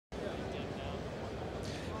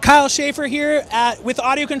Kyle Schaefer here with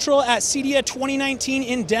AudioControl at CEDIA 2019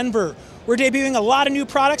 in Denver. We're debuting a lot of new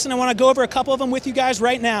products and I want to go over a couple of them with you guys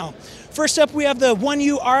right now. First up, we have the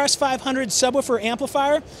 1U RS500 Subwoofer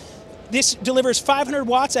Amplifier. This delivers 500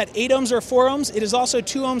 watts at 8 ohms or 4 ohms. It is also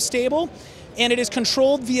 2 ohm stable, and it is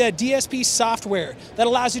controlled via DSP software that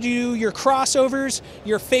allows you to do your crossovers,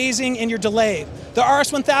 your phasing, and your delay. The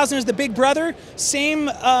RS1000 is the big brother, same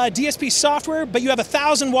DSP software, but you have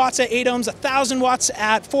 1,000 watts at 8 ohms, 1,000 watts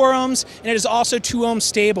at 4 ohms, and it is also 2 ohm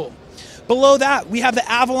stable. Below that, we have the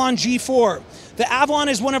Avalon G4. The Avalon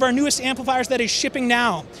is one of our newest amplifiers that is shipping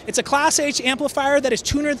now. It's a Class H amplifier that is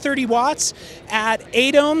 230 watts at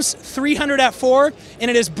 8 ohms, 300 at 4, and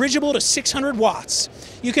it is bridgeable to 600 watts.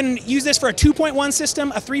 You can use this for a 2.1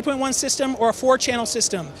 system, a 3.1 system, or a 4-channel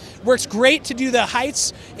system. Works great to do the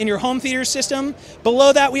heights in your home theater system.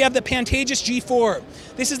 Below that, we have the Pantages G4.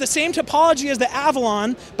 This is the same topology as the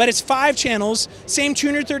Avalon, but it's 5 channels, same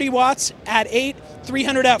 230 watts at 8,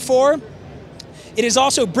 300 at 4. It is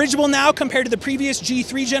also bridgeable now compared to the previous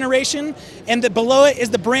G3 generation, and below it is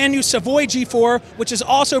the brand new Savoy G4, which is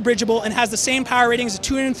also bridgeable and has the same power ratings of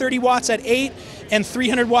 230 watts at 8 and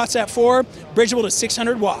 300 watts at 4, bridgeable to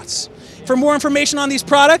 600 watts. For more information on these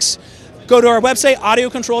products, go to our website,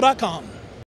 audiocontrol.com.